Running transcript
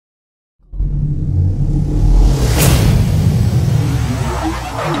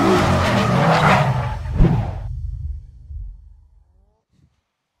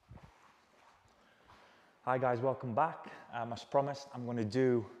Hi guys, welcome back. As promised, I'm going to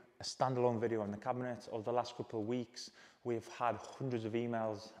do a standalone video on the cabinets. Over the last couple of weeks, we've had hundreds of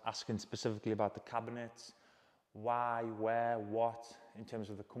emails asking specifically about the cabinets, why, where, what, in terms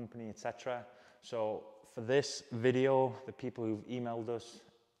of the company, etc. So for this video, the people who've emailed us,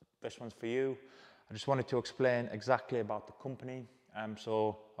 this one's for you. I just wanted to explain exactly about the company.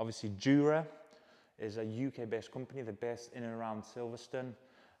 So obviously Dura is a UK-based company. They're based in and around Silverstone.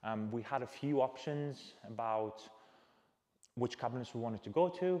 We had a few options about which cabinets we wanted to go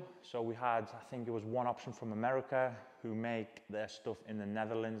to. So we had, I think it was one option from America who make their stuff in the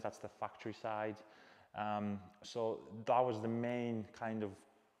Netherlands. That's the factory side. So that was the main kind of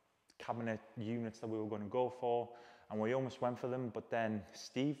cabinet units that we were going to go for. And we almost went for them. But then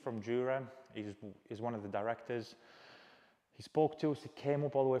Steve from Dura, he's one of the directors. He spoke to us. He came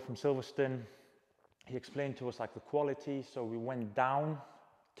up all the way from Silverstone. He explained to us like the quality. So we went down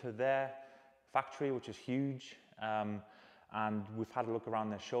to their factory, which is huge, and we've had a look around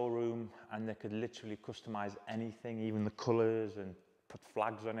their showroom, and they could literally customize anything, even the colors, and put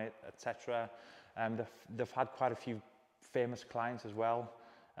flags on it, etc. They've had quite a few famous clients as well,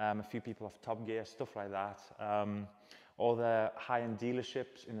 a few people off Top Gear, stuff like that. All the high-end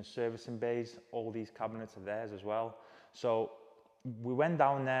dealerships in the servicing bays, all these cabinets are theirs as well. So we went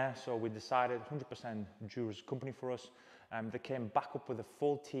down there, so we decided 100% Dura's company for us. They came back up with a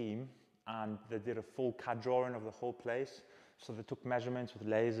full team and they did a full CAD drawing of the whole place. So they took measurements with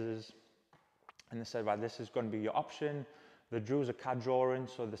lasers and they said, right, this is going to be your option. They drew us a CAD drawing,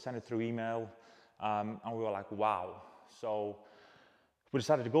 so they sent it through email, and we were like, wow. So we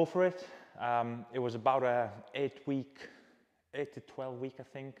decided to go for it. It was about a 8 to 12 week, I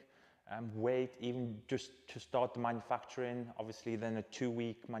think, wait even just to start the manufacturing. Obviously then a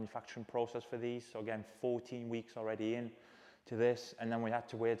 2-week manufacturing process for these. So again, 14 weeks already in to this. And then we had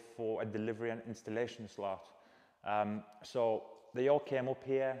to wait for a delivery and installation slot. So they all came up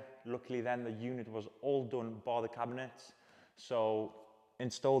here. Luckily then the unit was all done bar the cabinets. So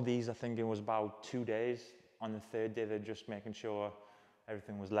installed these, I think it was about 2 days. On the 3rd day, they're just making sure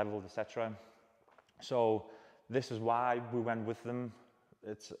everything was leveled, etc. So this is why we went with them.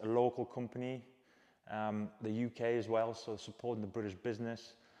 It's a local company, the UK as well, so supporting the British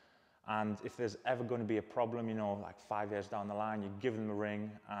business. And if there's ever going to be a problem, you know, like 5 years down the line, you give them a ring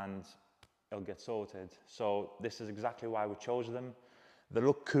and it'll get sorted. So this is exactly why we chose them. They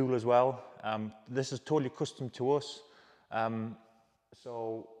look cool as well. This is totally custom to us.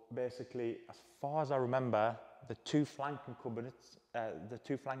 So basically, as far as I remember, the two flanking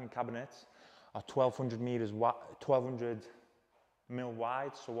cabinets are 1200 meters wide, 1200 mil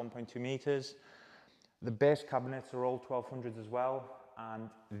wide, so 1.2 meters. The base cabinets are all 1200s as well, and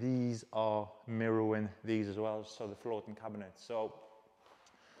these are mirroring these as well, so the floating cabinets. So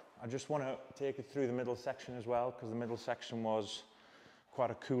I just want to take it through the middle section as well, because the middle section was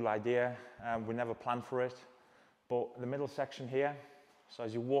quite a cool idea. We never planned for it, but the middle section here, so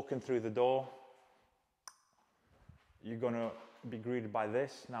as you're walking through the door, you're going to be greeted by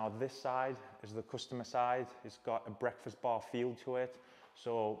this. Now this side is the customer side. It's got a breakfast bar feel to it.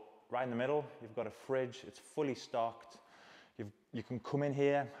 So right in the middle, you've got a fridge. It's fully stocked. You can come in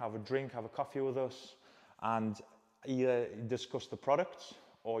here, have a drink, have a coffee with us, and either discuss the products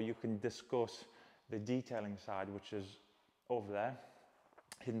or you can discuss the detailing side, which is over there,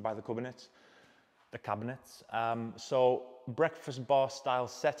 hidden by the cabinets. So breakfast bar style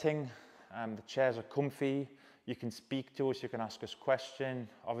setting. The chairs are comfy. You can speak to us, you can ask us questions.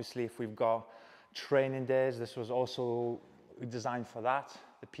 Obviously, if we've got training days, this was also designed for that.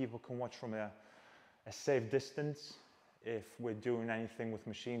 The people can watch from a safe distance if we're doing anything with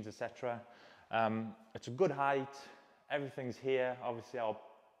machines, etc. It's a good height, everything's here. Obviously, our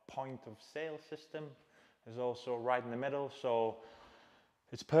point of sale system is also right in the middle, so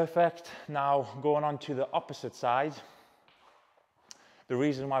it's perfect. Now, going on to the opposite side, the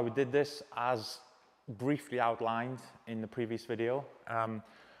reason why we did this, as briefly outlined in the previous video,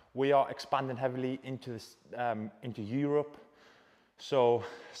 we are expanding heavily into Europe. So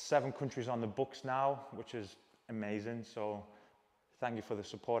 7 countries on the books now, which is amazing. So thank you for the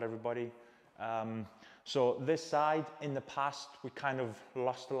support, everybody. So this side, in the past, we kind of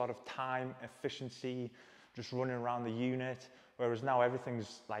lost a lot of time, efficiency, just running around the unit, whereas now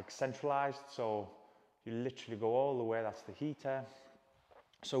everything's like centralized. So you literally go all the way, that's the heater.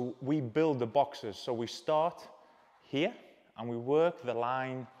 So we build the boxes. So we start here and we work the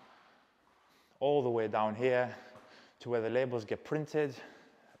line all the way down here to where the labels get printed,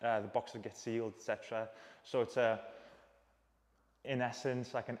 the boxes get sealed, etc. So it's a in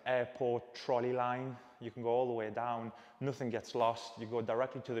essence like an airport trolley line. You can go all the way down, nothing gets lost. You go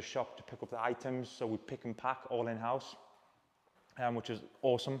directly to the shop to pick up the items. So we pick and pack all in-house, which is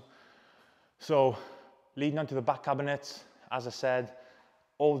awesome. So leading on to the back cabinets, as I said,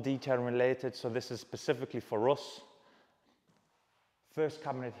 all detail related. So this is specifically for us. First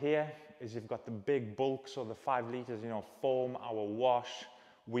cabinet here is you've got the big bulk, so the 5 liters, you know, foam, our wash,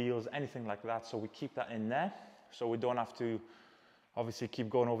 wheels, anything like that. So we keep that in there. So we don't have to obviously keep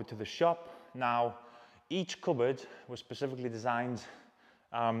going over to the shop. Now, each cupboard was specifically designed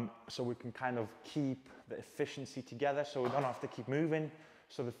so we can kind of keep the efficiency together, so we don't have to keep moving.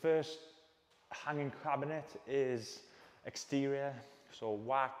 So the first hanging cabinet is exterior, so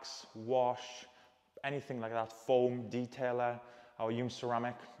wax, wash, anything like that, foam, detailer, our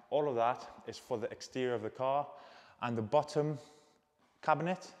ceramic, all of that is for the exterior of the car. And the bottom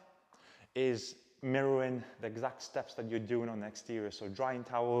cabinet is mirroring the exact steps that you're doing on the exterior. So drying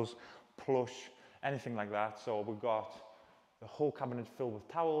towels, plush, anything like that. So we've got the whole cabinet filled with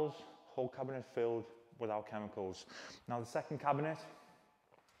towels, whole cabinet filled with our chemicals. Now the second cabinet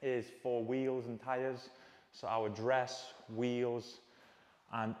is for wheels and tires. So our dress, wheels,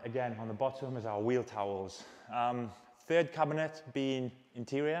 and again on the bottom is our wheel towels. Third cabinet being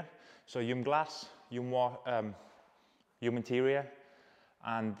interior. So YumGlass, YumInterior,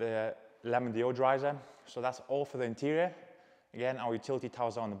 and the lemon deodorizer. So that's all for the interior. Again, our utility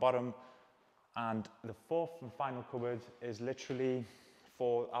towels are on the bottom. And the fourth and final cupboard is literally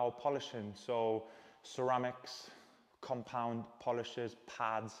for our polishing. So ceramics, compound polishes,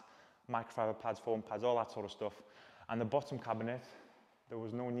 pads, microfiber pads, foam pads, all that sort of stuff. And the bottom cabinet, there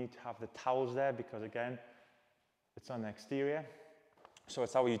was no need to have the towels there because again, it's on the exterior. So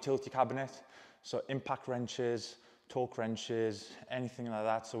it's our utility cabinet. So impact wrenches, torque wrenches, anything like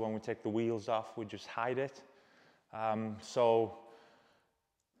that. So when we take the wheels off, we just hide it. So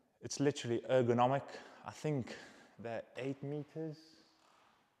it's literally ergonomic. I think they're 8 meters,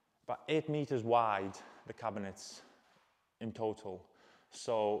 about 8 meters wide, the cabinets in total.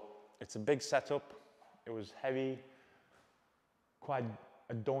 So it's a big setup. It was heavy, quite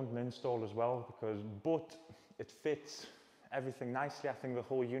a daunting install as well, but it fits everything nicely. I think the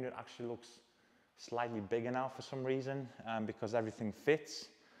whole unit actually looks slightly bigger now for some reason because everything fits.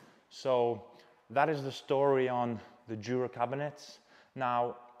 So that is the story on the Dura cabinets.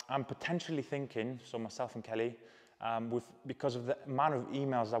 Now I'm potentially thinking, so myself and Kelly, because of the amount of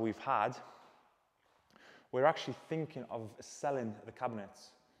emails that we've had, we're actually thinking of selling the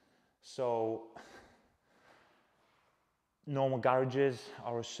cabinets. So normal garages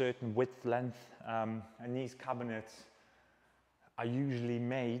are a certain width, length, and these cabinets are usually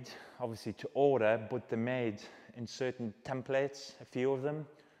made, obviously to order, but they're made in certain templates, a few of them.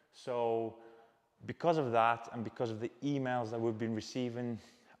 So because of that, and because of the emails that we've been receiving,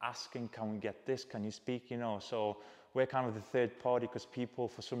 asking, can we get this, can you speak, you know, so we're kind of the third party because people,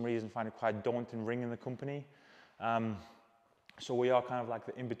 for some reason, find it quite daunting ringing the company. So we are kind of like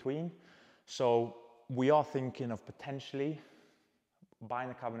the in-between. So we are thinking of potentially buying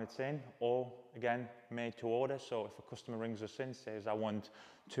the cabinets in, or again, made to order. So if a customer rings us in, says, I want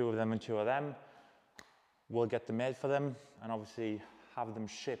 2 of them and 2 of them, we'll get them made for them and obviously have them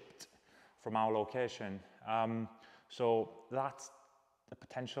shipped from our location. So that's the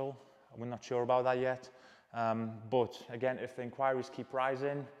potential. We're not sure about that yet. But again, if the inquiries keep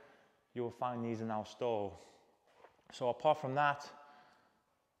rising, you will find these in our store. So apart from that,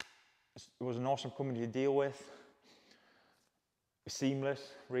 it was an awesome company to deal with.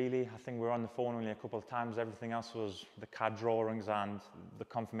 Seamless, really. I think we were on the phone only a couple of times. Everything else was the CAD drawings and the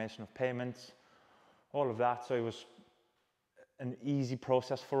confirmation of payments, all of that. So it was an easy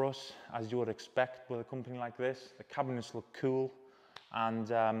process for us, as you would expect with a company like this. The cabinets look cool, and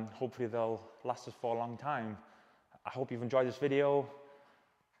hopefully they'll last us for a long time. I hope you've enjoyed this video,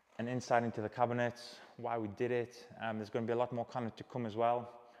 an insight into the cabinets, why we did it. There's going to be a lot more content to come as well.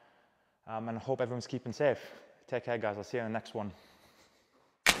 And I hope everyone's keeping safe. Take care, guys. I'll see you in the next one.